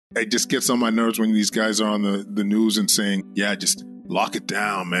It just gets on my nerves when these guys are on the news and saying, yeah, just lock it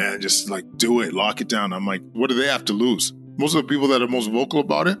down, man. Just like do it, lock it down. I'm like, what do they have to lose? Most of the people that are most vocal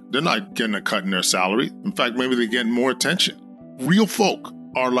about it, they're not getting a cut in their salary. In fact, maybe they're getting more attention. Real folk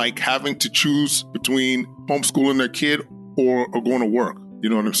are like having to choose between homeschooling their kid or going to work. You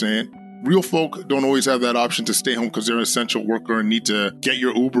know what I'm saying? Real folk don't always have that option to stay home because they're an essential worker and need to get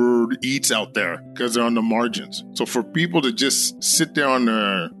your Uber Eats out there because they're on the margins. So for people to just sit there on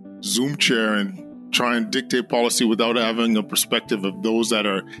their Zoom chair and try and dictate policy without having a perspective of those that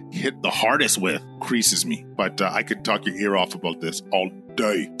are hit the hardest with creases me. But I could talk your ear off about this all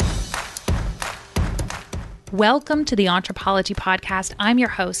day. Welcome to the Anthropology Podcast. I'm your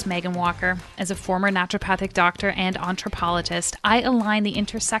host, Megan Walker. As a former naturopathic doctor and anthropologist, I align the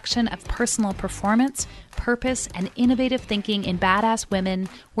intersection of personal performance, purpose, and innovative thinking in badass women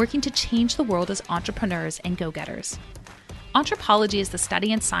working to change the world as entrepreneurs and go-getters. Anthropology is the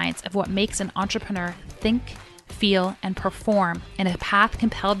study and science of what makes an entrepreneur think, feel, and perform in a path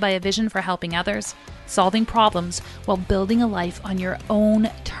compelled by a vision for helping others, solving problems, while building a life on your own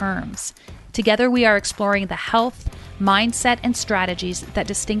terms. Together, we are exploring the health, mindset, and strategies that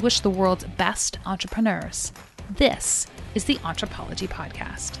distinguish the world's best entrepreneurs. This is the Anthropology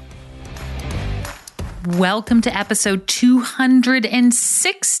Podcast. Welcome to episode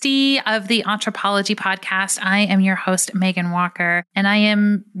 260 of the Anthropology Podcast. I am your host, Megan Walker, and I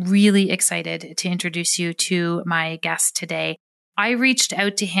am really excited to introduce you to my guest today. I reached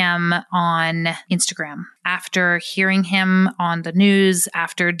out to him on Instagram after hearing him on the news,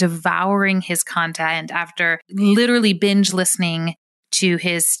 after devouring his content, after literally binge listening to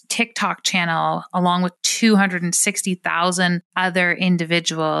his TikTok channel, along with 260,000 other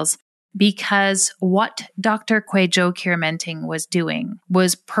individuals. Because what Dr. Kwadwo Kyeremanteng was doing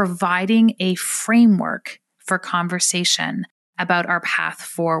was providing a framework for conversation about our path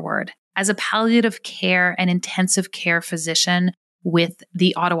forward. As a palliative care and intensive care physician with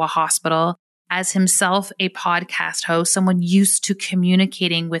the Ottawa Hospital, as himself a podcast host, someone used to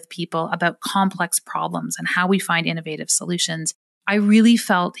communicating with people about complex problems and how we find innovative solutions, I really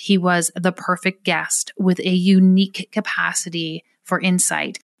felt he was the perfect guest with a unique capacity for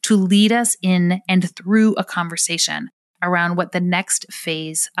insight to lead us in and through a conversation around what the next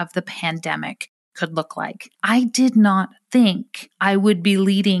phase of the pandemic could look like. I did not think I would be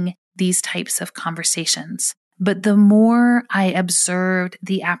leading these types of conversations, but the more I observed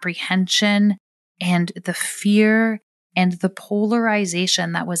the apprehension and the fear and the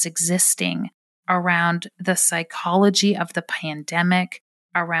polarization that was existing around the psychology of the pandemic,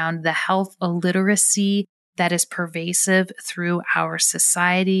 around the health illiteracy that is pervasive through our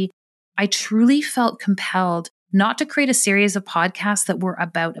society, I truly felt compelled not to create a series of podcasts that were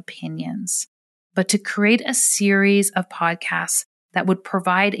about opinions, but to create a series of podcasts that would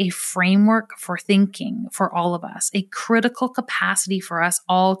provide a framework for thinking for all of us, a critical capacity for us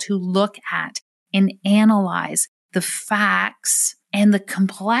all to look at and analyze the facts and the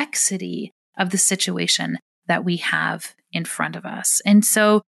complexity of the situation that we have in front of us. And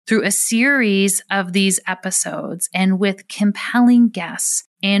so through a series of these episodes and with compelling guests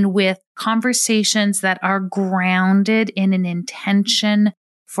and with conversations that are grounded in an intention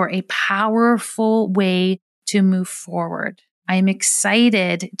for a powerful way to move forward, I'm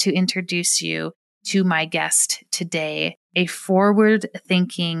excited to introduce you to my guest today, a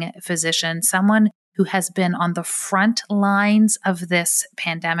forward-thinking physician, someone who has been on the front lines of this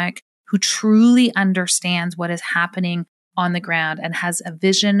pandemic, who truly understands what is happening on the ground and has a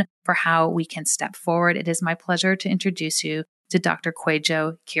vision for how we can step forward. It is my pleasure to introduce you to Dr.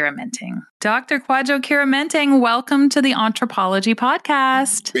 Kwadwo Kyeremanteng. Dr. Kwadwo Kyeremanteng, welcome to the Anthropology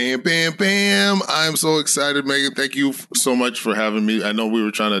Podcast. Bam, bam, bam. I'm so excited, Megan. Thank you so much for having me. I know we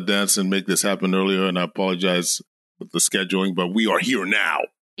were trying to dance and make this happen earlier, and I apologize with the scheduling, but we are here now.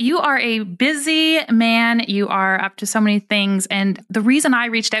 You are a busy man. You are up to so many things. And the reason I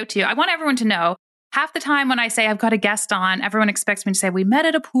reached out to you, I want everyone to know, half the time when I say I've got a guest on, everyone expects me to say, we met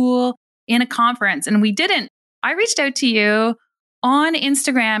at a pool in a conference, and we didn't. I reached out to you on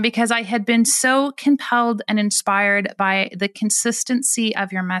Instagram because I had been so compelled and inspired by the consistency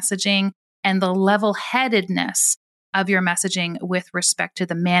of your messaging and the level-headedness of your messaging with respect to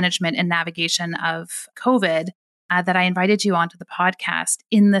the management and navigation of COVID, that I invited you onto the podcast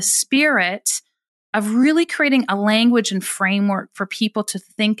in the spirit of really creating a language and framework for people to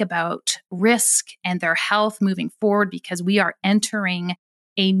think about risk and their health moving forward, because we are entering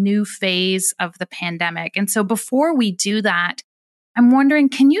a new phase of the pandemic. And so before we do that, I'm wondering,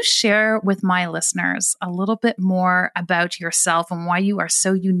 can you share with my listeners a little bit more about yourself and why you are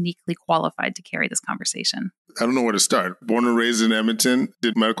so uniquely qualified to carry this conversation? I don't know where to start. Born and raised in Edmonton,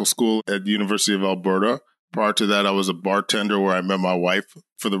 did medical school at the University of Alberta. Prior to that, I was a bartender where I met my wife.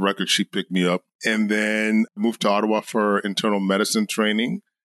 For the record, she picked me up. And then moved to Ottawa for internal medicine training.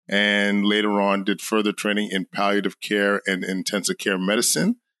 And later on, did further training in palliative care and intensive care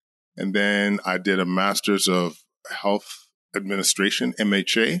medicine. And then I did a master's of health administration,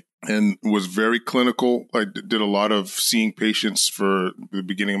 MHA, and was very clinical. I did a lot of seeing patients for the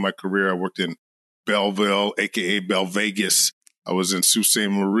beginning of my career. I worked in Belleville, aka Belle Vegas. I was in Sault Ste.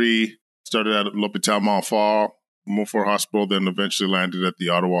 Marie, started at L'Hôpital Montfort Hospital, then eventually landed at the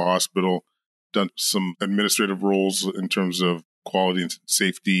Ottawa Hospital, done some administrative roles in terms of quality and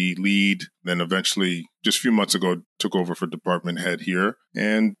safety lead. Then eventually, just a few months ago, took over for department head here.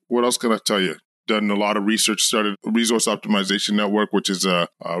 And what else can I tell you? Done a lot of research, started a Resource Optimization Network, which is a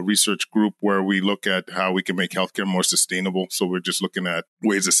research group where we look at how we can make healthcare more sustainable. So we're just looking at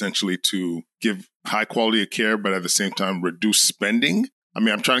ways essentially to give high quality of care, but at the same time, reduce spending. I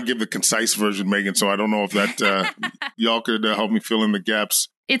mean, I'm trying to give the concise version, Megan, so I don't know if that y'all could help me fill in the gaps.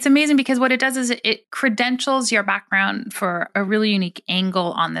 It's amazing because what it does is it credentials your background for a really unique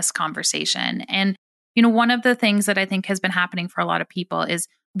angle on this conversation. And, you know, one of the things that I think has been happening for a lot of people is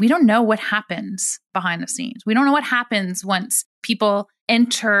we don't know what happens behind the scenes. We don't know what happens once people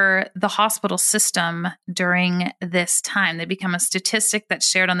enter the hospital system during this time. They become a statistic that's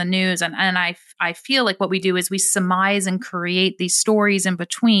shared on the news. And I feel like what we do is we surmise and create these stories in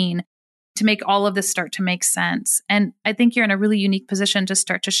between to make all of this start to make sense. And I think you're in a really unique position to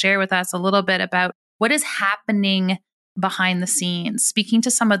start to share with us a little bit about what is happening behind the scenes, speaking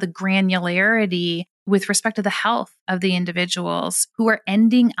to some of the granularity with respect to the health of the individuals who are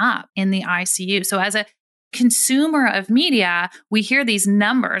ending up in the ICU. So as a consumer of media, we hear these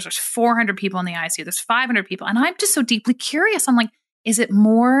numbers. There's 400 people in the ICU. There's 500 people. And I'm just so deeply curious. I'm like, is it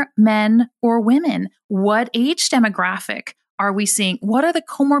more men or women? What age demographic are we seeing? What are the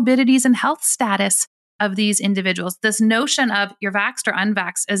comorbidities and health status of these individuals? This notion of you're vaxxed or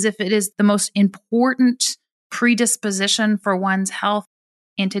unvaxxed as if it is the most important predisposition for one's health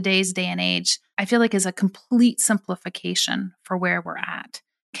in today's day and age, I feel like is a complete simplification for where we're at.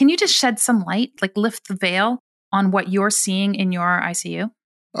 Can you just shed some light, like lift the veil on what you're seeing in your ICU?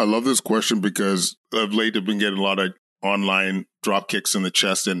 I love this question because of late I've been getting a lot of online drop kicks in the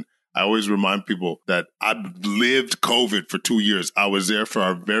chest. And I always remind people that I've lived COVID for 2 years. I was there for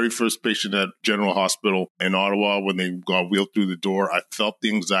our very first patient at General Hospital in Ottawa when they got wheeled through the door. I felt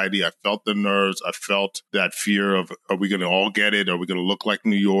the anxiety. I felt the nerves. I felt that fear of, are we going to all get it? Are we going to look like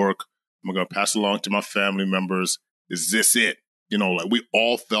New York? Am I going to pass it along to my family members? Is this it? You know, like we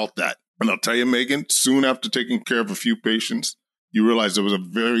all felt that. And I'll tell you, Megan, soon after taking care of a few patients, you realize there was a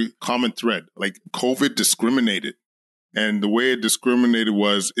very common thread. Like COVID discriminated. And the way it discriminated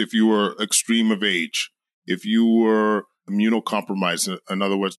was if you were extreme of age, if you were immunocompromised, in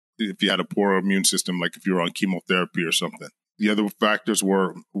other words, if you had a poor immune system, like if you were on chemotherapy or something. The other factors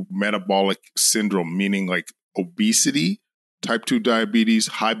were metabolic syndrome, meaning like obesity, type 2 diabetes,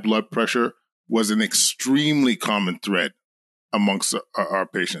 high blood pressure was an extremely common thread amongst our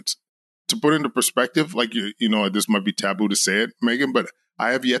patients. To put into perspective, like, you know, this might be taboo to say it, Megan, but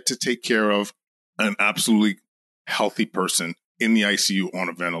I have yet to take care of an absolutely healthy person in the ICU on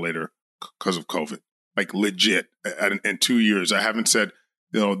a ventilator because of COVID. Like legit. In 2 years, I haven't said,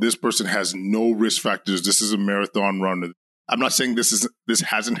 you know, this person has no risk factors. This is a marathon run. I'm not saying this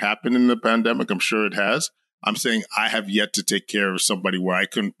hasn't happened in the pandemic. I'm sure it has. I'm saying I have yet to take care of somebody where I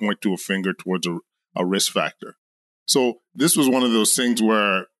couldn't point to a finger towards a risk factor. So this was one of those things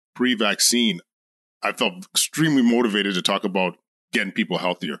where pre-vaccine, I felt extremely motivated to talk about getting people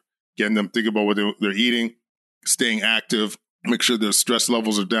healthier, getting them thinking about what they're eating, staying active, make sure their stress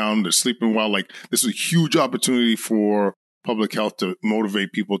levels are down, they're sleeping well. Like this is a huge opportunity for public health to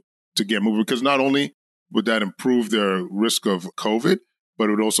motivate people to get moving, because not only would that improve their risk of COVID, but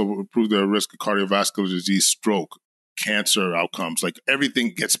it would also improve their risk of cardiovascular disease, stroke, cancer outcomes. Like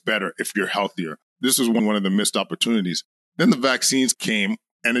everything gets better if you're healthier. This was one of the missed opportunities. Then the vaccines came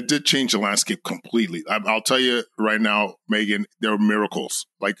and it did change the landscape completely. I'll tell you right now, Megan, there were miracles.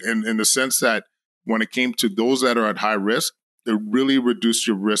 Like in the sense that when it came to those that are at high risk, it really reduced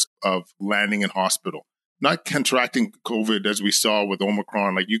your risk of landing in hospital. Not contracting COVID as we saw with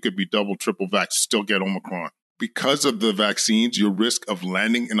Omicron, like you could be double, triple vax, still get Omicron. Because of the vaccines, your risk of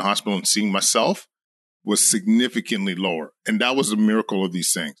landing in the hospital and seeing myself was significantly lower. And that was a miracle of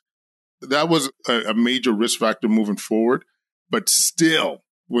these things. That was a major risk factor moving forward. But still,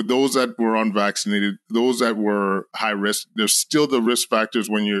 with those that were unvaccinated, those that were high risk, there's still the risk factors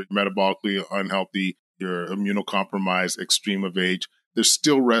when you're metabolically unhealthy, you're immunocompromised, extreme of age. There's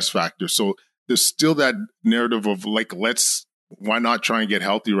still risk factors. So there's still that narrative of like, why not try and get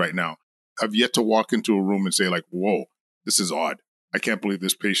healthy right now? I've yet to walk into a room and say like, whoa, this is odd. I can't believe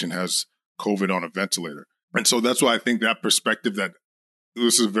this patient has COVID on a ventilator. And so that's why I think that perspective, that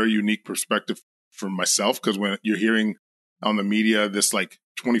this is a very unique perspective for myself, because when you're hearing on the media, this like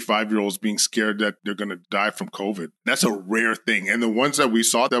 25-year-olds being scared that they're going to die from COVID, that's a rare thing. And the ones that we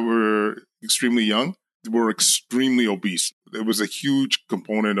saw that were extremely young were extremely obese. It was a huge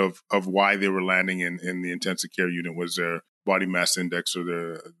component of why they were landing in the intensive care unit was their body mass index or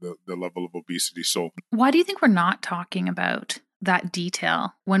the level of obesity. So why do you think we're not talking about that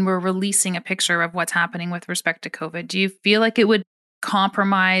detail when we're releasing a picture of what's happening with respect to COVID? Do you feel like it would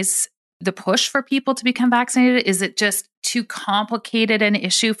compromise the push for people to become vaccinated? Is it just too complicated an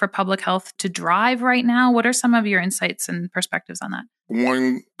issue for public health to drive right now? What are some of your insights and perspectives on that?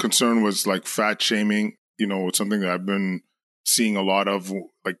 One concern was like fat shaming. It's something that I've been seeing a lot of,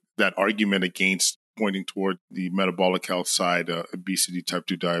 like that argument against pointing toward the metabolic health side, obesity, type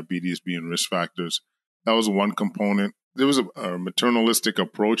 2 diabetes being risk factors. That was one component. There was a maternalistic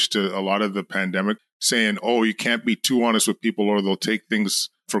approach to a lot of the pandemic, saying, oh, you can't be too honest with people or they'll take things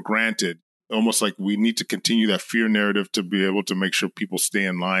for granted. Almost like we need to continue that fear narrative to be able to make sure people stay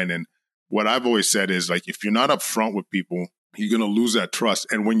in line. And what I've always said is like, if you're not upfront with people, you're going to lose that trust.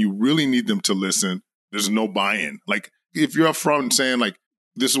 And when you really need them to listen, there's no buy-in. Like if you're upfront and saying like,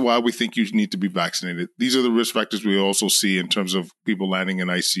 this is why we think you need to be vaccinated. These are the risk factors we also see in terms of people landing in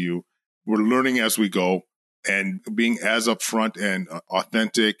ICU. We're learning as we go, and being as upfront and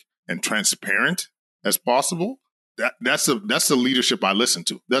authentic and transparent as possible. That's the leadership I listen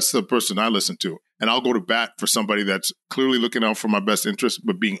to. That's the person I listen to. And I'll go to bat for somebody that's clearly looking out for my best interest,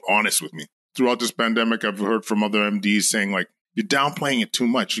 but being honest with me. Throughout this pandemic, I've heard from other MDs saying like, you're downplaying it too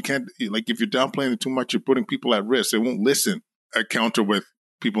much. You can't, like, if you're downplaying it too much, you're putting people at risk. They won't listen. I counter with,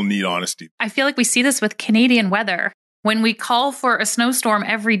 people need honesty. I feel like we see this with Canadian weather. When we call for a snowstorm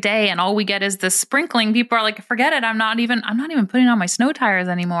every day and all we get is the sprinkling, people are like, forget it. I'm not even putting on my snow tires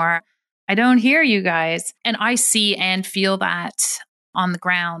anymore. I don't hear you guys. And I see and feel that on the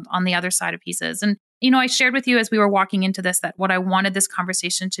ground, on the other side of pieces. And, I shared with you as we were walking into this, that what I wanted this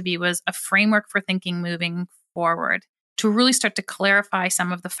conversation to be was a framework for thinking moving forward, to really start to clarify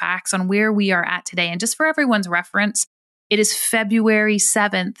some of the facts on where we are at today. And just for everyone's reference, it is February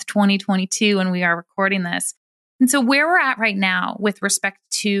 7th, 2022, and we are recording this. And so where we're at right now with respect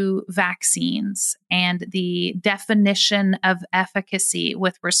to vaccines and the definition of efficacy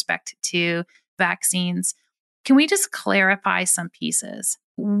with respect to vaccines, can we just clarify some pieces?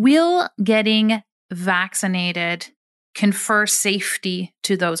 Will getting vaccinated confer safety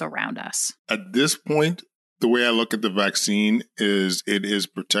to those around us? At this point, the way I look at the vaccine is it is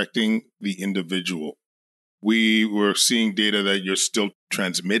protecting the individual. We were seeing data that you're still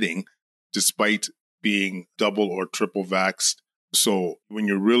transmitting despite being double or triple vaxxed. So when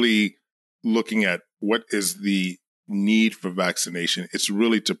you're really looking at what is the need for vaccination, it's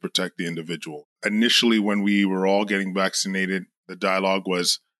really to protect the individual. Initially, when we were all getting vaccinated, the dialogue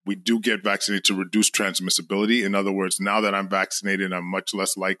was, we do get vaccinated to reduce transmissibility. In other words, now that I'm vaccinated, I'm much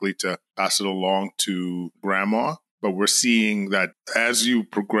less likely to pass it along to grandma. But we're seeing that as you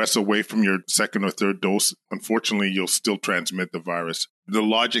progress away from your second or third dose, unfortunately, you'll still transmit the virus. The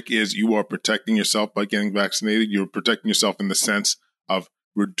logic is you are protecting yourself by getting vaccinated. You're protecting yourself in the sense of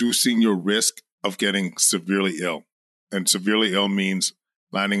reducing your risk of getting severely ill. And severely ill means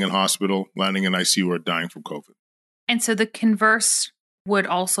landing in hospital, landing in ICU, or dying from COVID. And so the converse would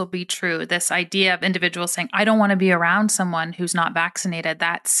also be true. This idea of individuals saying, I don't want to be around someone who's not vaccinated.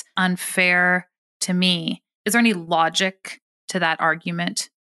 That's unfair to me. Is there any logic to that argument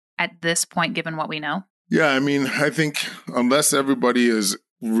at this point, given what we know? Yeah, I mean, I think unless everybody is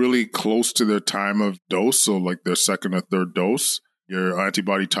really close to their time of dose, so like their second or third dose, your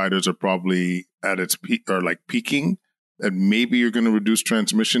antibody titers are probably at its peak or like peaking, and maybe you're going to reduce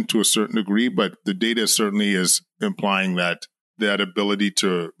transmission to a certain degree, but the data certainly is implying that ability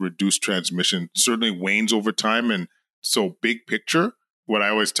to reduce transmission certainly wanes over time. And so big picture, what I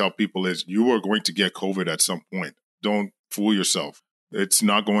always tell people is you are going to get COVID at some point. Don't fool yourself. It's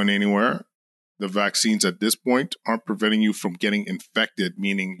not going anywhere. The vaccines at this point aren't preventing you from getting infected,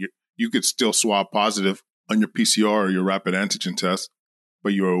 meaning you could still swab positive on your PCR or your rapid antigen test,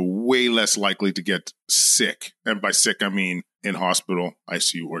 but you're way less likely to get sick. And by sick, I mean in hospital,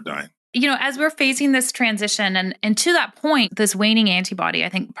 ICU, or dying. As we're facing this transition and to that point, this waning antibody, I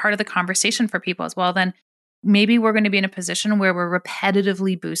think part of the conversation for people is, well, then maybe we're going to be in a position where we're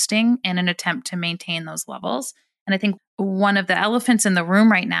repetitively boosting in an attempt to maintain those levels. And I think one of the elephants in the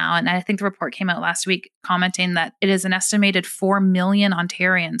room right now, and I think the report came out last week commenting that it is an estimated 4 million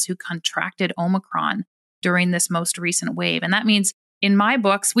Ontarians who contracted Omicron during this most recent wave. And that means in my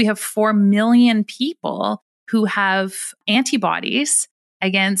books, we have 4 million people who have antibodies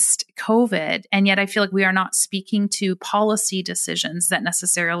against COVID. And yet I feel like we are not speaking to policy decisions that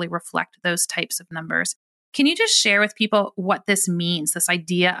necessarily reflect those types of numbers. Can you just share with people what this means, this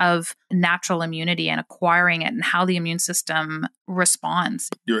idea of natural immunity and acquiring it and how the immune system responds?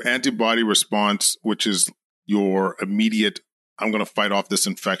 Your antibody response, which is your immediate, I'm going to fight off this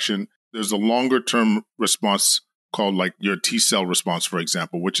infection. There's a longer term response called like your T cell response, for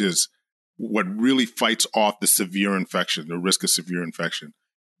example, which is what really fights off the severe infection, the risk of severe infection.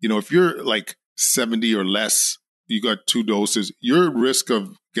 If you're like 70 or less, you got 2 doses, your risk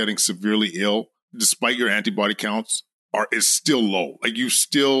of getting severely ill, despite your antibody counts, is still low. Like you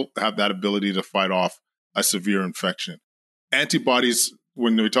still have that ability to fight off a severe infection. Antibodies,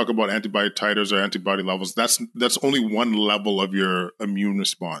 when we talk about antibody titers or antibody levels, that's only one level of your immune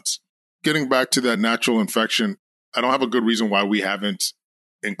response. Getting back to that natural infection, I don't have a good reason why we haven't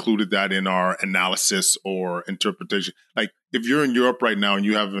included that in our analysis or interpretation. Like if you're in Europe right now and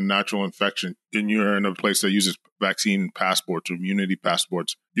you have a natural infection and you're in a place that uses vaccine passports or immunity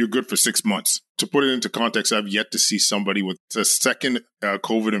passports, you're good for 6 months. To put it into context, I've yet to see somebody with a second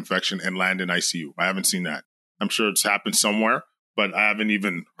COVID infection and land in ICU. I haven't seen that. I'm sure it's happened somewhere, but I haven't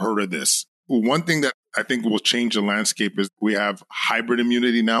even heard of this. One thing that I think will change the landscape is we have hybrid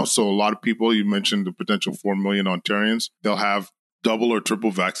immunity now. So a lot of people, you mentioned the potential 4 million Ontarians, they'll have double or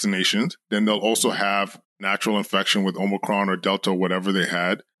triple vaccinations. Then they'll also have natural infection with Omicron or Delta or whatever they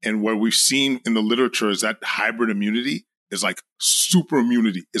had. And what we've seen in the literature is that hybrid immunity is like super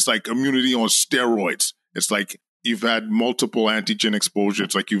immunity. It's like immunity on steroids. It's like you've had multiple antigen exposure.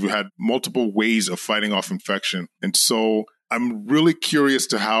 It's like you've had multiple ways of fighting off infection. And so I'm really curious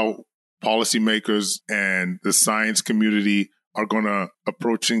to how policymakers and the science community are going to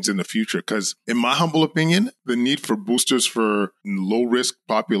approach things in the future. Because in my humble opinion, the need for boosters for low-risk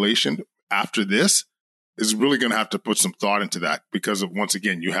population after this is really going to have to put some thought into that because of, once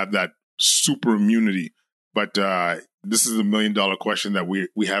again, you have that super immunity. But this is $1 million question that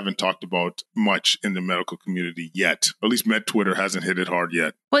we haven't talked about much in the medical community yet. At least Med Twitter hasn't hit it hard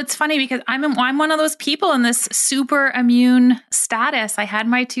yet. Well, it's funny because I'm one of those people in this super immune status. I had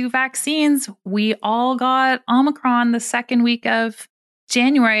my 2 vaccines. We all got Omicron the second week of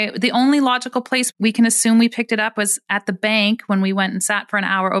January. The only logical place we can assume we picked it up was at the bank when we went and sat for an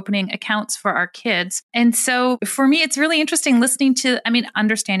hour opening accounts for our kids. And so for me, it's really interesting listening to,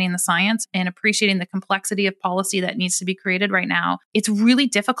 understanding the science and appreciating the complexity of policy that needs to be created right now. It's really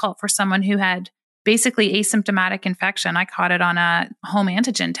difficult for someone who had basically asymptomatic infection. I caught it on a home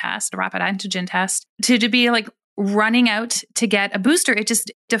antigen test, a rapid antigen test, to be like running out to get a booster. It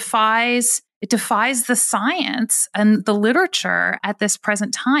just defies the science and the literature at this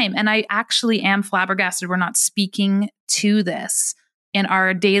present time. And I actually am flabbergasted we're not speaking to this in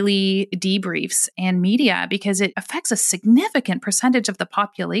our daily debriefs and media because it affects a significant percentage of the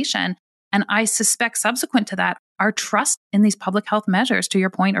population. And I suspect subsequent to that, our trust in these public health measures, to your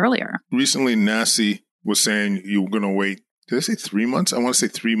point earlier. Recently, NACI was saying you were going to wait, did I say 3 months? I want to say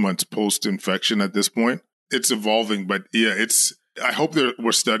 3 months post-infection at this point. It's evolving, but yeah, I hope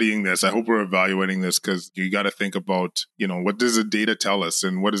we're studying this. I hope we're evaluating this because you got to think about, what does the data tell us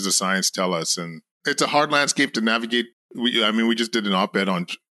and what does the science tell us? And it's a hard landscape to navigate. We just did an op-ed on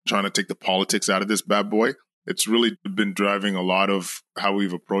trying to take the politics out of this bad boy. It's really been driving a lot of how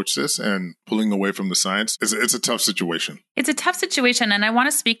we've approached this and pulling away from the science. It's a tough situation. It's a tough situation. And I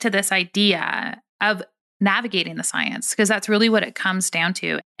want to speak to this idea of navigating the science because that's really what it comes down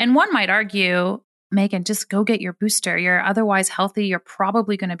to. And one might argue, Megan, just go get your booster. You're otherwise healthy. You're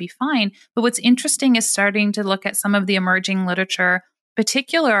probably going to be fine. But what's interesting is starting to look at some of the emerging literature,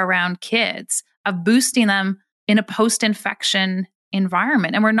 particular around kids, of boosting them in a post-infection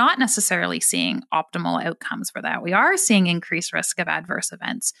environment. And we're not necessarily seeing optimal outcomes for that. We are seeing increased risk of adverse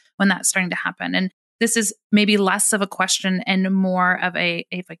events when that's starting to happen. And this is maybe less of a question and more of a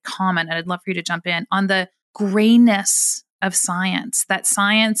comment. And I'd love for you to jump in on the grayness of science, that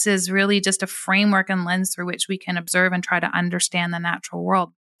science is really just a framework and lens through which we can observe and try to understand the natural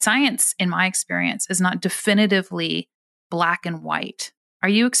world. Science, in my experience, is not definitively black and white. Are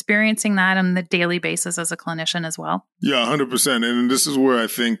you experiencing that on the daily basis as a clinician as well? Yeah, 100%. And this is where I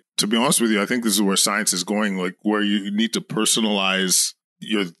think, to be honest with you, I think this is where science is going, like where you need to personalize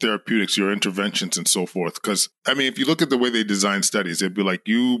your therapeutics, your interventions and so forth. Because, if you look at the way they design studies, it'd be like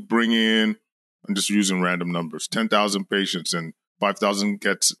you bring in I'm just using random numbers, 10,000 patients and 5,000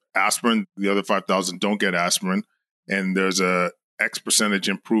 gets aspirin, the other 5,000 don't get aspirin, and there's a X percentage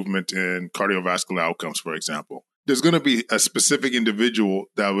improvement in cardiovascular outcomes, for example. There's going to be a specific individual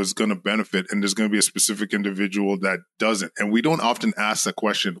that was going to benefit, and there's going to be a specific individual that doesn't. And we don't often ask the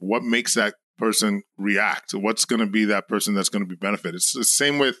question, what makes that person react? What's going to be that person that's going to be benefit? It's the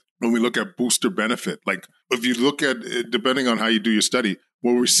same with when we look at booster benefit. Like if you look at it, depending on how you do your study,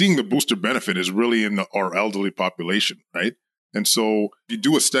 where we're seeing the booster benefit is really in our elderly population, right? And so if you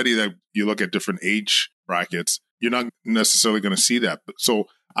do a study that you look at different age brackets, you're not necessarily going to see that. So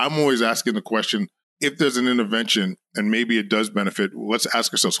I'm always asking the question, if there's an intervention and maybe it does benefit, let's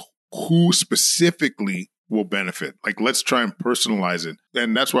ask ourselves, who specifically will benefit? Like, let's try and personalize it.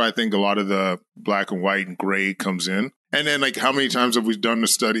 And that's why I think a lot of the black and white and gray comes in. And then, like, how many times have we done a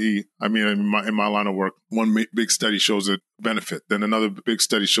study? I mean, in my line of work, one big study shows it benefit. Then another big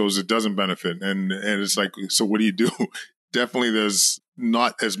study shows it doesn't benefit. And it's like, so what do you do? Definitely there's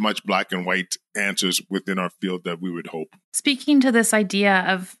not as much black and white answers within our field that we would hope. Speaking to this idea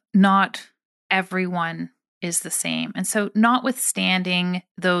of not everyone is the same. And so notwithstanding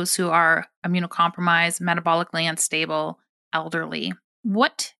those who are immunocompromised, metabolically unstable, elderly,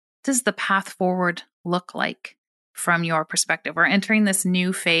 what does the path forward look like from your perspective? We're entering this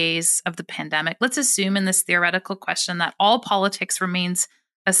new phase of the pandemic. Let's assume in this theoretical question that all politics remains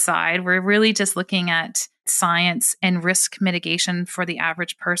aside. We're really just looking at science and risk mitigation for the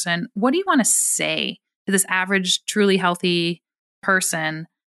average person. What do you want to say to this average, truly healthy person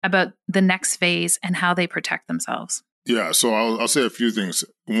about the next phase and how they protect themselves? Yeah, so I'll say a few things.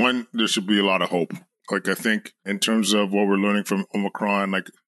 One, there should be a lot of hope. Like, I think in terms of what we're learning from Omicron, like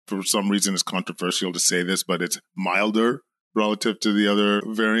for some reason it's controversial to say this, but it's milder relative to the other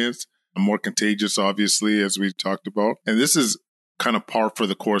variants, more contagious, obviously, as we talked about. And this is kind of par for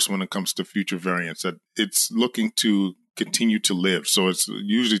the course when it comes to future variants, that it's looking to continue to live. So it's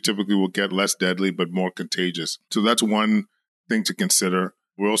usually typically will get less deadly, but more contagious. So that's one thing to consider.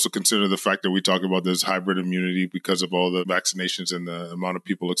 We also consider the fact that we talk about this hybrid immunity because of all the vaccinations and the amount of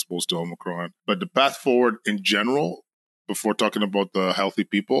people exposed to Omicron. But the path forward in general, before talking about the healthy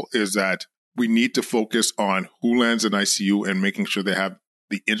people, is that we need to focus on who lands in ICU and making sure they have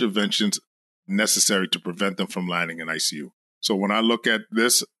the interventions necessary to prevent them from landing in ICU. So when I look at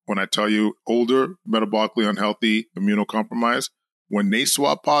this, when I tell you older, metabolically unhealthy, immunocompromised, when they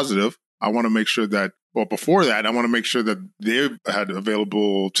swab positive, I want to make sure that, well, before that, I want to make sure that they've had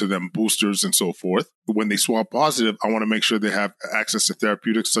available to them boosters and so forth. When they swab positive, I want to make sure they have access to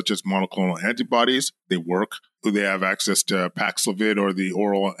therapeutics such as monoclonal antibodies. They work. They have access to Paxlovid or the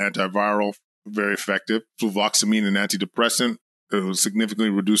oral antiviral, very effective. Fluvoxamine, an antidepressant, it will significantly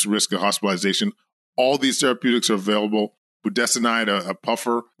reduce risk of hospitalization. All these therapeutics are available. Budesonide, a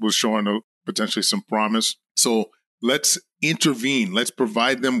puffer, was showing potentially some promise. So let's intervene. Let's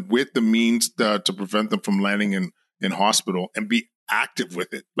provide them with the means to prevent them from landing in hospital and be active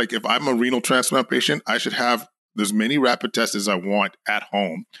with it. Like if I'm a renal transplant patient, I should have as many rapid tests as I want at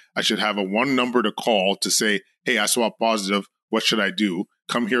home. I should have a one number to call to say, hey, I swab positive. What should I do?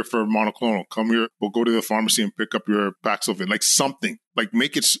 Come here for monoclonal. Come here. We'll go to the pharmacy and pick up your Paxlovid. Like something. Like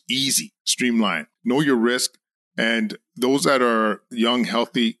make it easy, streamline. Know your risk. And those that are young,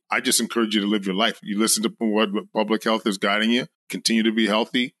 healthy, I just encourage you to live your life. You listen to what public health is guiding you. Continue to be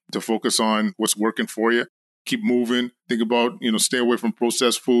healthy, to focus on what's working for you. Keep moving. Think about, stay away from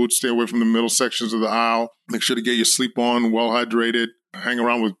processed food. Stay away from the middle sections of the aisle. Make sure to get your sleep on, well hydrated. Hang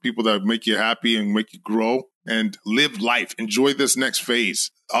around with people that make you happy and make you grow. And live life. Enjoy this next phase.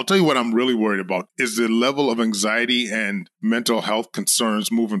 I'll tell you what I'm really worried about is the level of anxiety and mental health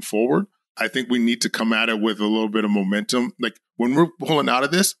concerns moving forward. I think we need to come at it with a little bit of momentum. Like when we're pulling out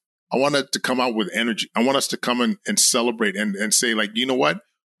of this, I want it to come out with energy. I want us to come in and celebrate and say, like, you know what?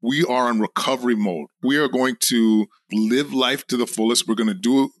 We are in recovery mode. We are going to live life to the fullest. We're going to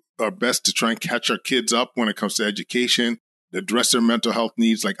do our best to try and catch our kids up when it comes to education, address their mental health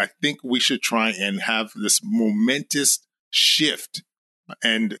needs. Like, I think we should try and have this momentous shift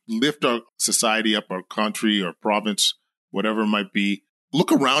and lift our society up, our country, our province, whatever it might be.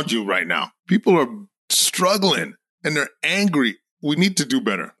 Look around you right now. People are struggling and they're angry. We need to do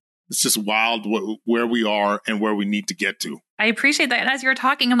better. It's just wild where we are and where we need to get to. I appreciate that. And as you're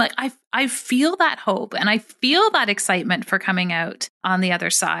talking, I'm like, I feel that hope and I feel that excitement for coming out on the other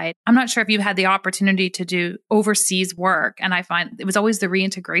side. I'm not sure if you've had the opportunity to do overseas work. And I find it was always the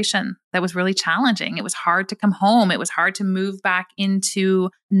reintegration that was really challenging. It was hard to come home. It was hard to move back into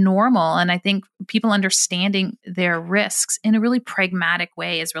normal. And I think people understanding their risks in a really pragmatic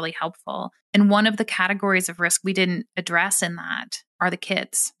way is really helpful. And one of the categories of risk we didn't address in that are the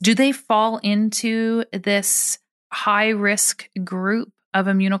kids. Do they fall into this high risk group of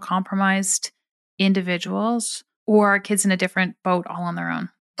immunocompromised individuals, or are kids in a different boat all on their own?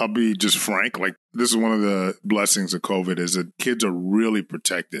 I'll be just frank. Like, this is one of the blessings of COVID is that kids are really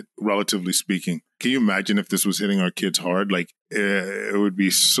protected, relatively speaking. Can you imagine if this was hitting our kids hard? Like, it'd be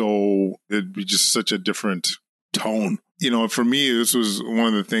just such a different tone. For me, this was one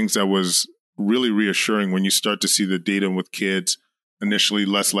of the things that was really reassuring when you start to see the data with kids. Initially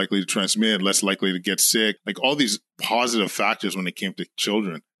less likely to transmit, less likely to get sick, like all these positive factors when it came to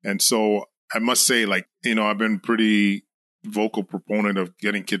children. And so I must say, I've been pretty vocal proponent of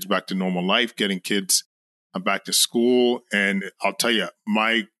getting kids back to normal life, getting kids back to school. And I'll tell you,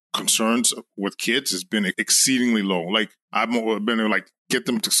 my concerns with kids has been exceedingly low. Like, I've been like, get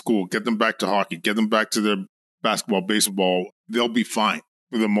them to school, get them back to hockey, get them back to their basketball, baseball. They'll be fine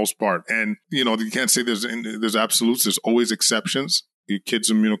for the most part. And, you can't say there's absolutes. There's always exceptions. Your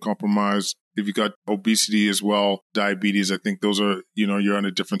kids are immunocompromised. If you got obesity as well, diabetes, I think those are, you're on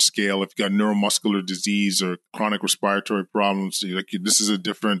a different scale. If you got neuromuscular disease or chronic respiratory problems, this is a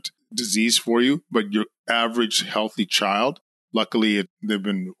different disease for you. But your average healthy child, luckily, they've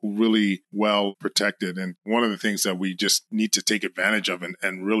been really well protected. And one of the things that we just need to take advantage of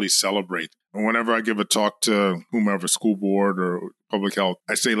and really celebrate. And whenever I give a talk to whomever, school board or public health,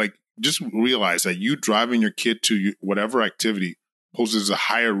 I say, just realize that you driving your kid to whatever activity poses a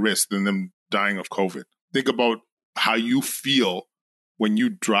higher risk than them dying of COVID. Think about how you feel when you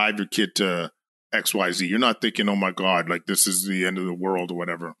drive your kid to XYZ. You're not thinking, oh my God, this is the end of the world or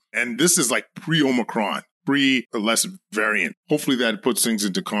whatever. And this is pre-Omicron, pre-less variant. Hopefully that puts things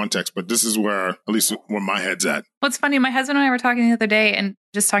into context, but this is where my head's at. What's funny, my husband and I were talking the other day and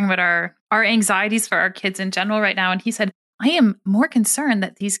just talking about our anxieties for our kids in general right now. And he said, I am more concerned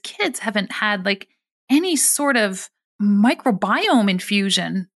that these kids haven't had any sort of microbiome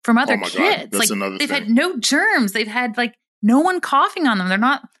infusion from other kids. God, that's another they've thing. had no germs. They've had no one coughing on them. They're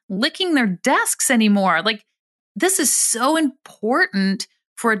not licking their desks anymore. This is so important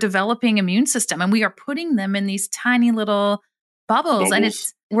for a developing immune system. And we are putting them in these tiny little bubbles. And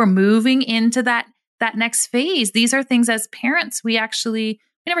we're moving into that next phase. These are things as parents, we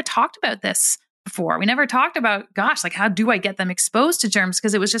never talked about this before. We never talked about, how do I get them exposed to germs?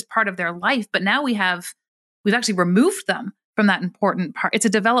 Because it was just part of their life. But now we've actually removed them from that important part. It's a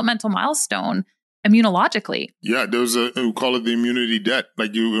developmental milestone immunologically. Yeah, we call it the immunity debt.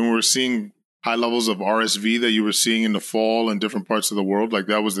 And we're seeing high levels of RSV that you were seeing in the fall in different parts of the world.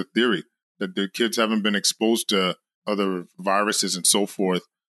 That was the theory, that the kids haven't been exposed to other viruses and so forth,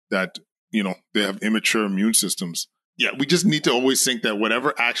 that, they have immature immune systems. Yeah, we just need to always think that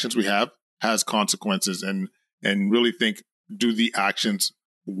whatever actions we have has consequences and really think, do the actions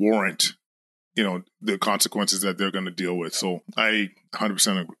warrant the consequences that they're going to deal with. So I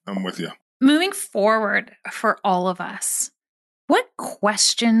 100% I'm with you. Moving forward for all of us, what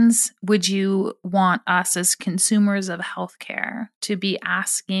questions would you want us as consumers of healthcare to be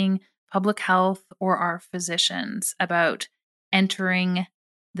asking public health or our physicians about entering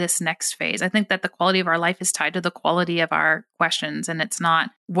this next phase? I think that the quality of our life is tied to the quality of our questions. And it's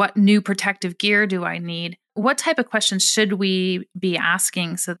not, what new protective gear do I need? What type of questions should we be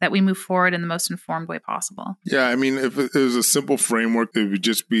asking so that we move forward in the most informed way possible? Yeah, I mean, if it was a simple framework, it would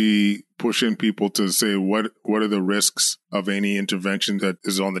just be pushing people to say, what are the risks of any intervention that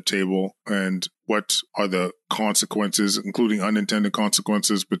is on the table? And what are the consequences, including unintended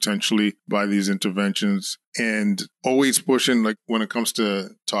consequences, potentially by these interventions? And always pushing, when it comes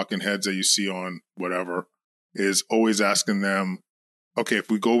to talking heads that you see on whatever, is always asking them, okay,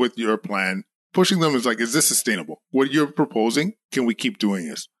 if we go with your plan, pushing them is is this sustainable? What you're proposing, can we keep doing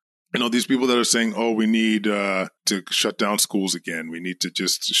this? These people that are saying, oh, we need to shut down schools again. We need to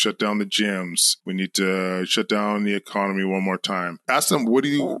just shut down the gyms. We need to shut down the economy one more time. Ask them,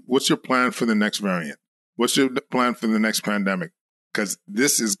 what's your plan for the next variant? What's your plan for the next pandemic? Because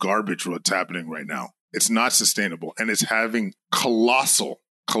this is garbage what's happening right now. It's not sustainable, and it's having colossal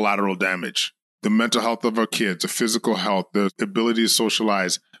collateral damage. The mental health of our kids, the physical health, the ability to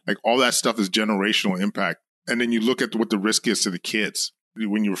socialize, all that stuff is generational impact. And then you look at what the risk is to the kids.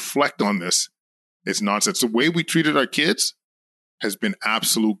 When you reflect on this, it's nonsense. The way we treated our kids has been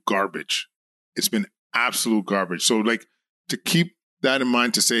absolute garbage. It's been absolute garbage. So to keep that in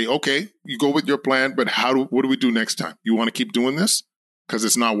mind to say, okay, you go with your plan, but what do we do next time? You want to keep doing this? Because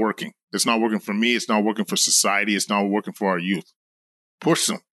it's not working. It's not working for me. It's not working for society. It's not working for our youth. Push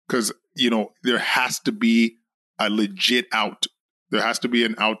them. Because, there has to be a legit out. There has to be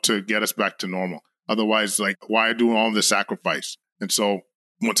an out to get us back to normal. Otherwise, why do all this sacrifice? And so,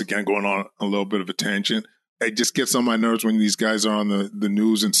 once again, going on a little bit of a tangent, it just gets on my nerves when these guys are on the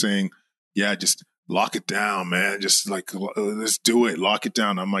news and saying, yeah, just lock it down, man. Just let's do it. Lock it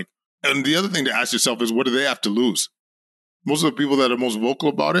down. I'm like, and the other thing to ask yourself is, what do they have to lose? Most of the people that are most vocal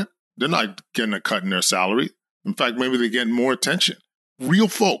about it, they're not getting a cut in their salary. In fact, maybe they're getting more attention. Real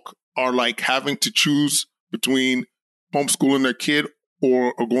folk are having to choose between homeschooling their kid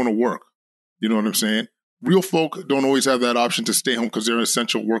or going to work. You know what I'm saying? Real folk don't always have that option to stay home because they're an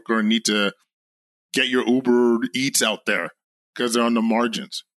essential worker and need to get your Uber Eats out there because they're on the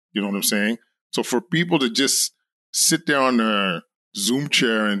margins. You know what I'm saying? So for people to just sit there on their Zoom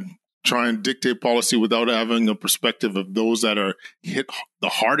chair and try and dictate policy without having a perspective of those that are hit the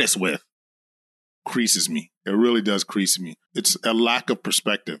hardest with creases me. It really does crease me. It's a lack of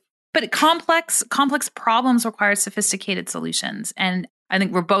perspective. But complex problems require sophisticated solutions. And I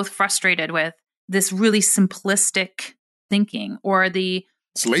think we're both frustrated with this really simplistic thinking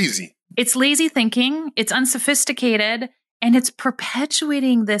It's lazy. It's lazy thinking. It's unsophisticated. And it's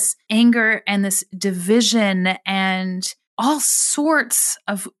perpetuating this anger and this division and all sorts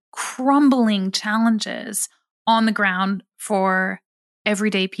of crumbling challenges on the ground for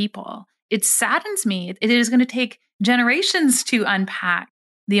everyday people. It saddens me. It is going to take generations to unpack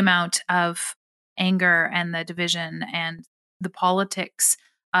the amount of anger and the division and the politics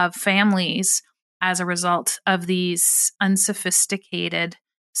of families as a result of these unsophisticated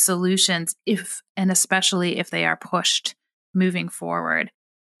solutions, especially if they are pushed moving forward.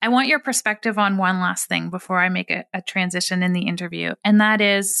 I want your perspective on one last thing before I make a transition in the interview. And that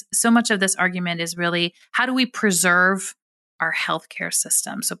is, so much of this argument is really, how do we preserve our healthcare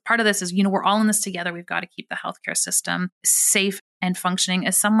system? So part of this is, we're all in this together. We've got to keep the healthcare system safe and functioning.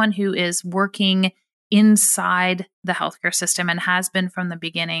 As someone who is working inside the healthcare system and has been from the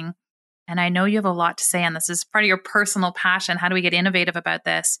beginning, and I know you have a lot to say on this. This is part of your personal passion. How do we get innovative about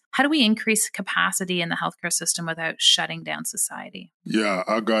this? How do we increase capacity in the healthcare system without shutting down society? Yeah,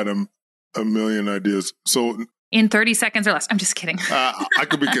 I got a million ideas. So in 30 seconds or less. I'm just kidding. I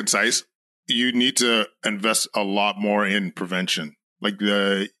could be concise. You need to invest a lot more in prevention.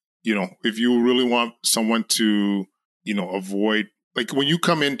 If you really want someone to, avoid, when you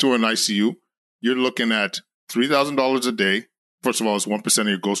come into an ICU, you're looking at $3,000 a day. First of all, it's 1% of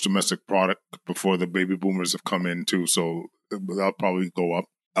your gross domestic product before the baby boomers have come in too. So that'll probably go up.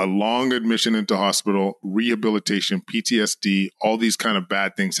 A long admission into hospital, rehabilitation, PTSD, all these kind of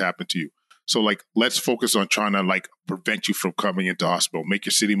bad things happen to you. So let's focus on trying to prevent you from coming into hospital, make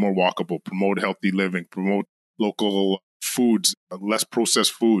your city more walkable, promote healthy living, promote local foods, less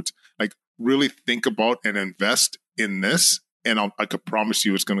processed foods. Really think about and invest in this. And I could promise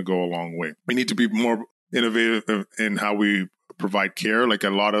you it's going to go a long way. We need to be more innovative in how we provide care. A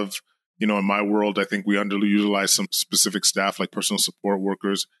lot of, in my world, I think we underutilize some specific staff, like personal support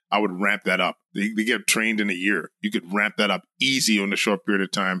workers. I would ramp that up. They get trained in a year. You could ramp that up easy in a short period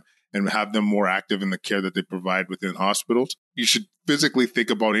of time and have them more active in the care that they provide within hospitals. You should physically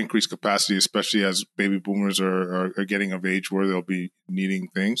think about increased capacity, especially as baby boomers are getting of age where they'll be needing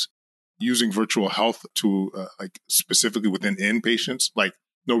things. Using virtual health to specifically within inpatients.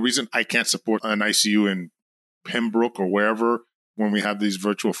 No reason I can't support an ICU in Pembroke or wherever when we have these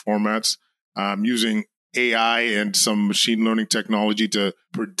virtual formats. Using AI and some machine learning technology to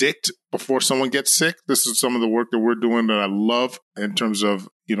predict before someone gets sick. This is some of the work that we're doing that I love in terms of,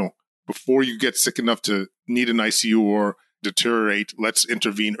 before you get sick enough to need an ICU or deteriorate, let's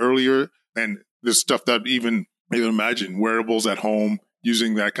intervene earlier. And there's stuff that even imagine wearables at home,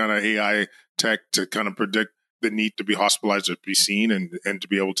 using that kind of AI tech to kind of predict the need to be hospitalized or be seen and to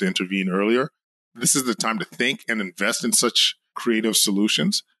be able to intervene earlier. This is the time to think and invest in such creative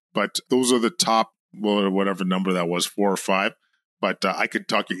solutions. But those are the top, whatever number that was, 4 or 5. But I could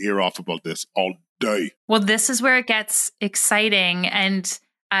talk your ear off about this all day. Well, this is where it gets exciting. And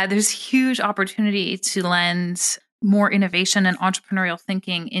there's huge opportunity to lend more innovation and entrepreneurial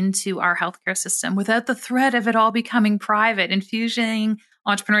thinking into our healthcare system without the threat of it all becoming private. Infusing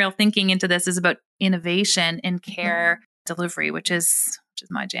entrepreneurial thinking into this is about innovation in care delivery, which is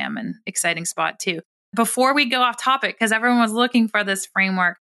my jam and exciting spot too. Before we go off topic, because everyone was looking for this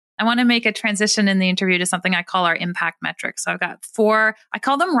framework, I want to make a transition in the interview to something I call our impact metrics. So I've got 4, I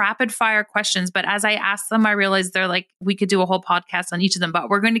call them rapid fire questions, but as I ask them, I realized they're we could do a whole podcast on each of them, but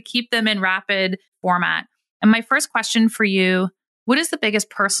we're going to keep them in rapid format. And my first question for you, what is the biggest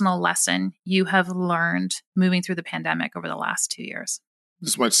personal lesson you have learned moving through the pandemic over the last 2 years?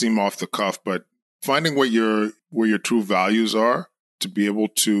 This might seem off the cuff, but finding where your true values are, to be able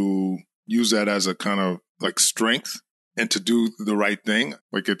to use that as a kind of like strength and to do the right thing,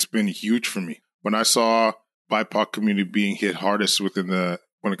 like it's been huge for me. When I saw BIPOC community being hit hardest when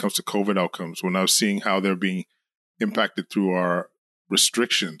it comes to COVID outcomes, when I was seeing how they're being impacted through our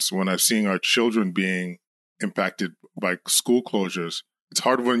restrictions, when I've seen our children being impacted by school closures, it's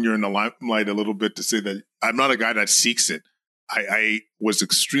hard when you're in the limelight a little bit to say that I'm not a guy that seeks it. I was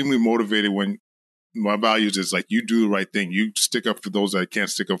extremely motivated when my values is like, you do the right thing. You stick up for those that can't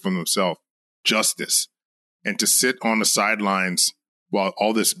stick up for themselves. Justice. And to sit on the sidelines while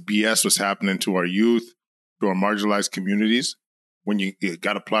all this BS was happening to our youth, to our marginalized communities, when you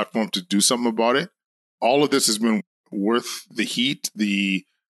got a platform to do something about it, all of this has been worth the heat, the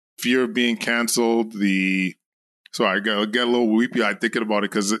fear of being canceled, so I get a little weepy-eyed thinking about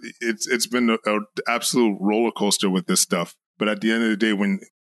it because it's been an absolute roller coaster with this stuff. But at the end of the day, when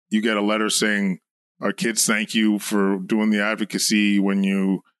you get a letter saying, our kids thank you for doing the advocacy, when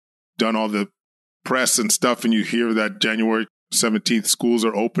you done all the press and stuff, and you hear that January 17th schools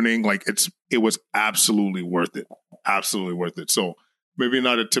are opening, like it was absolutely worth it. Absolutely worth it. So maybe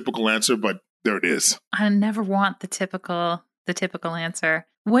not a typical answer, but there it is. I never want the typical answer.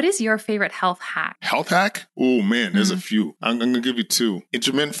 What is your favorite health hack? Health hack? Oh man, there's a few. I'm going to give you two.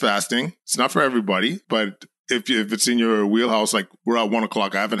 Intermittent fasting. It's not for everybody, but if it's in your wheelhouse, like we're at 1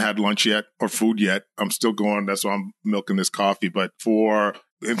 o'clock, I haven't had lunch yet or food yet. I'm still going. That's why I'm milking this coffee. But for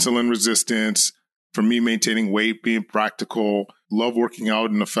insulin resistance, for me maintaining weight, being practical, love working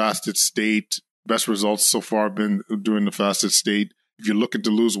out in a fasted state. Best results so far have been doing the fasted state. If you're looking to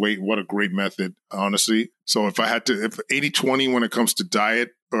lose weight, what a great method, honestly. So if 80-20 when it comes to diet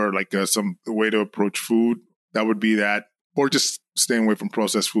or like some way to approach food, that would be that. Or just staying away from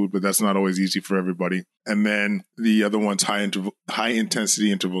processed food, but that's not always easy for everybody. And then the other one's high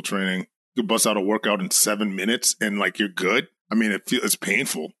intensity interval training. You bust out a workout in 7 minutes and like you're good. I mean, it's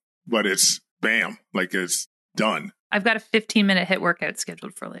painful, but it's bam, like it's done. I've got a 15-minute HIIT workout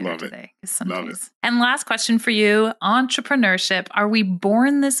scheduled for later today. Love it. And last question for you, entrepreneurship. Are we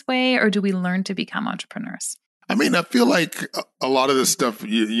born this way or do we learn to become entrepreneurs? I mean, I feel like a lot of this stuff,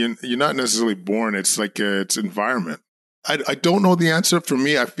 you're not necessarily born. It's like it's environment. I don't know the answer. For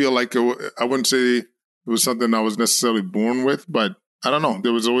me, I feel like I wouldn't say it was something I was necessarily born with, but I don't know.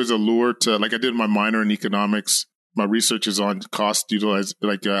 There was always a lure to, like I did my minor in economics. My research is on cost utilize,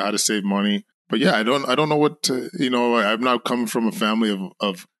 like how to save money. But yeah, I don't know what to, I'm now coming from a family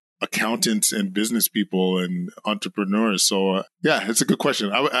of accountants and business people and entrepreneurs. So yeah, it's a good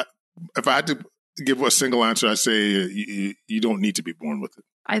question. If I had to give a single answer, I say you don't need to be born with it.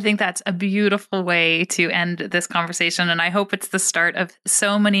 I think that's a beautiful way to end this conversation. And I hope it's the start of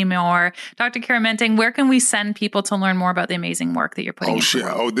so many more. Dr. Kyeremanteng, where can we send people to learn more about the amazing work that you're putting into the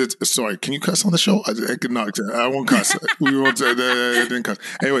world? Sorry. Can you cuss on the show? I could not. I won't cuss. We won't say that. I didn't cuss.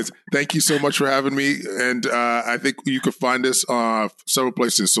 Anyways, thank you so much for having me. And I think you could find us several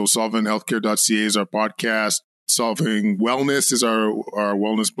places. So solvinghealthcare.ca is our podcast. Solving Wellness is our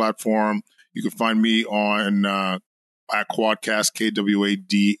wellness platform. You can find me on at Kwadcast,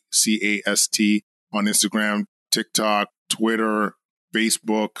 KWADCAST, on Instagram, TikTok, Twitter,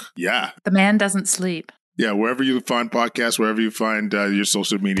 Facebook. Yeah. The man doesn't sleep. Yeah, wherever you find podcasts, wherever you find your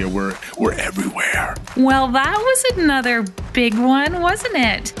social media, we're everywhere. Well, that was another big one, wasn't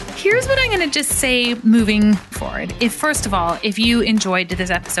it? Here's what I'm going to just say moving forward. First of all, if you enjoyed this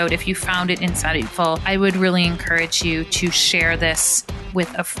episode, if you found it insightful, I would really encourage you to share this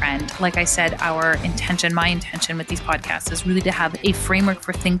with a friend. Like I said, my intention with these podcasts is really to have a framework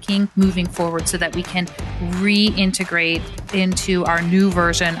for thinking moving forward so that we can reintegrate into our new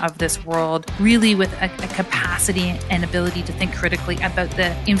version of this world, really with a capacity and ability to think critically about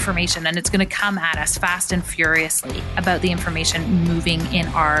the information. And it's going to come at us fast and furiously about the information moving in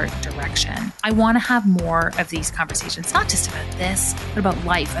our direction. I want to have more of these conversations, not just about this, but about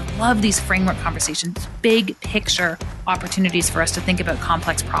life. I love these framework conversations, big picture opportunities for us to think about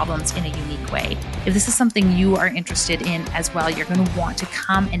complex problems in a unique way. If this is something you are interested in as well, you're going to want to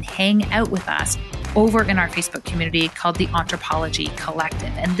come and hang out with us over in our Facebook community called the Anthropology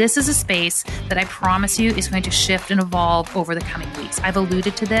Collective. And this is a space that I promise you is going to shift and evolve over the coming weeks. I've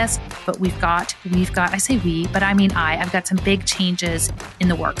alluded to this, but we've got, I say we, but I mean I've got some big changes in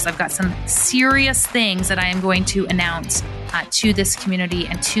the works. I've got some serious things that I am going to announce to this community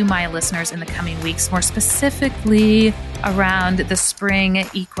and to my listeners in the coming weeks, more specifically around the spring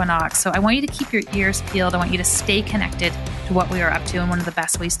equinox. So I want you to keep your ears peeled. I want you to stay connected to what we are up to. And one of the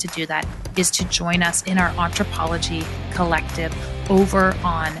best ways to do that is to join join us in our Anthropology Collective over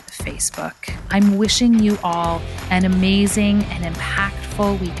on Facebook. I'm wishing you all an amazing and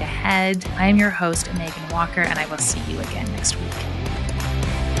impactful week ahead. I am your host, Megan Walker, and I will see you again next week.